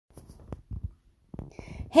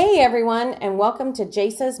Hey everyone, and welcome to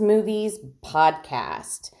Jasa's Movies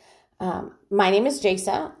podcast. My name is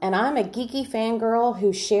Jasa, and I'm a geeky fangirl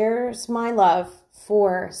who shares my love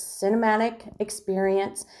for cinematic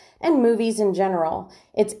experience and movies in general,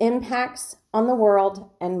 its impacts on the world,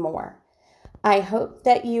 and more. I hope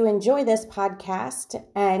that you enjoy this podcast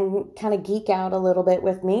and kind of geek out a little bit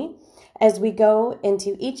with me. As we go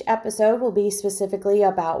into each episode, will be specifically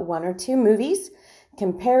about one or two movies,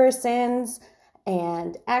 comparisons,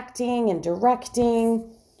 and acting and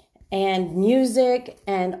directing and music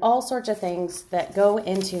and all sorts of things that go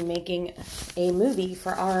into making a movie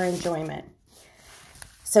for our enjoyment.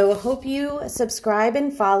 So I hope you subscribe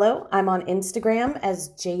and follow. I'm on Instagram as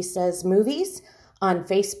Jasa's Movies, on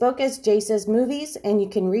Facebook as Jasa's Movies, and you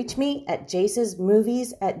can reach me at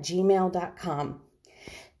jasasmovies@gmail.com.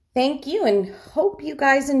 Thank you and hope you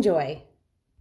guys enjoy.